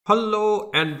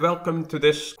Hello and welcome to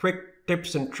this quick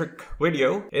tips and trick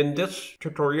video. In this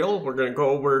tutorial, we're going to go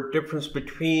over the difference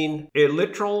between a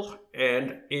literal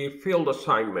and a field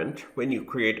assignment when you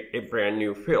create a brand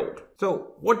new field.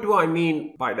 So what do I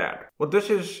mean by that? Well,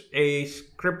 this is a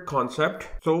script concept.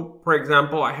 So for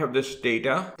example, I have this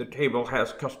data. The table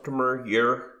has customer,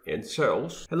 year, and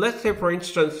sales. And let's say, for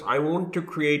instance, I want to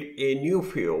create a new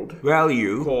field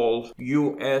value called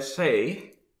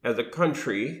USA as a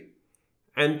country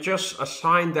and just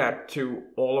assign that to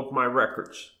all of my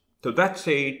records. So that's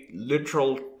a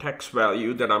literal text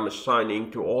value that I'm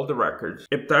assigning to all the records.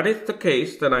 If that is the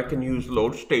case, then I can use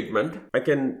load statement. I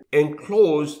can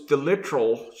enclose the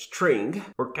literal string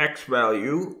or text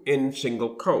value in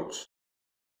single quotes.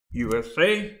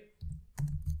 USA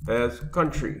as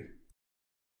country,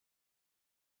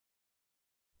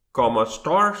 comma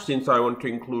star, since I want to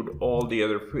include all the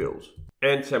other fields,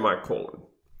 and semicolon.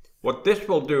 What this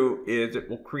will do is it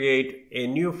will create a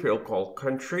new field called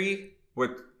country with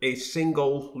a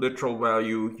single literal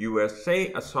value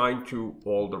USA assigned to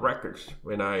all the records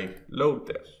when I load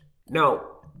this. Now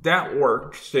that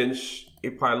worked, since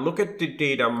if I look at the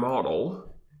data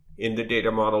model in the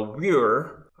data model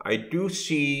viewer, I do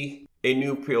see a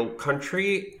new field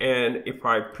country, and if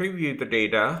I preview the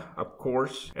data, of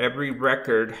course, every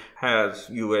record has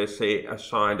USA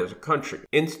assigned as a country.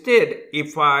 Instead,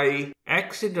 if I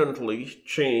accidentally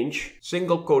change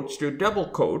single quotes to double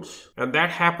quotes, and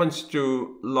that happens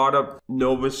to a lot of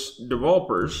novice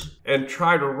developers, and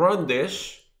try to run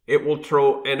this, it will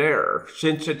throw an error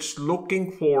since it's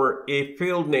looking for a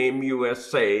field name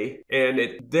USA and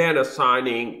it then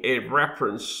assigning a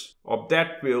reference of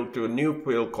that field to a new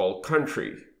field called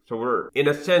country. So in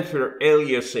a sense, we're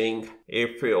aliasing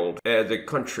a field as a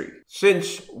country.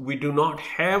 Since we do not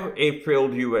have a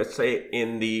field USA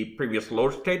in the previous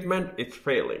load statement, it's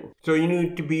failing. So you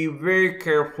need to be very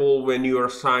careful when you are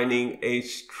assigning a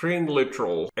string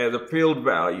literal as a field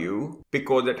value,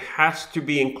 because it has to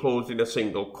be enclosed in a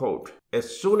single quote.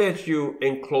 As soon as you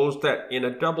enclose that in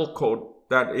a double quote,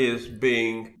 that is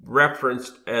being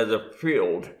referenced as a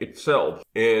field itself.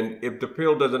 And if the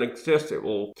field doesn't exist, it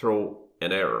will throw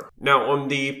an error. Now on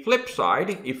the flip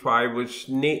side, if I was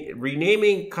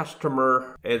renaming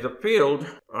customer as a field,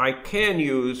 I can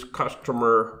use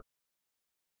customer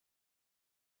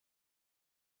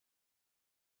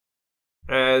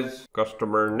as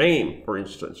customer name, for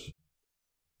instance.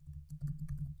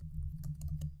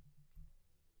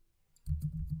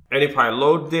 And if I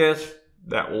load this,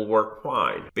 that will work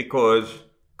fine because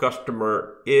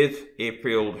customer is a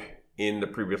field in the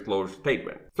previous load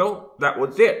statement. So that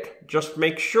was it. Just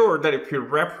make sure that if you're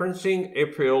referencing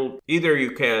a field, either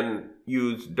you can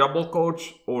use double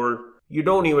quotes or you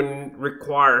don't even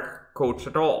require quotes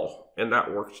at all, and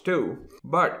that works too.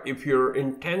 But if your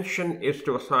intention is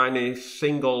to assign a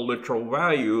single literal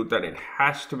value, then it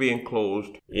has to be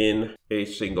enclosed in a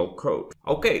single quote.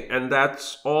 Okay, and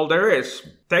that's all there is.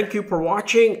 Thank you for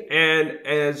watching, and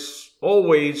as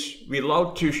always, we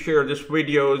love to share these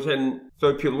videos, and so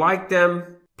if you like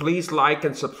them, please like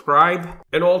and subscribe,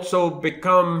 and also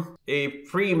become a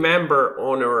free member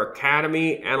on our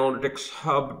Academy,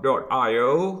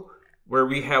 analyticshub.io, where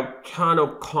we have a ton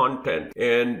of content.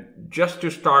 And just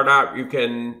to start out, you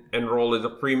can enroll as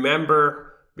a free member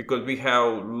because we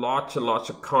have lots and lots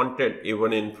of content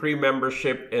even in free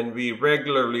membership, and we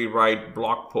regularly write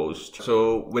blog posts.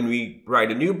 So when we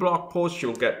write a new blog post,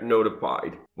 you'll get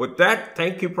notified. With that,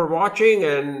 thank you for watching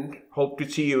and hope to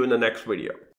see you in the next video.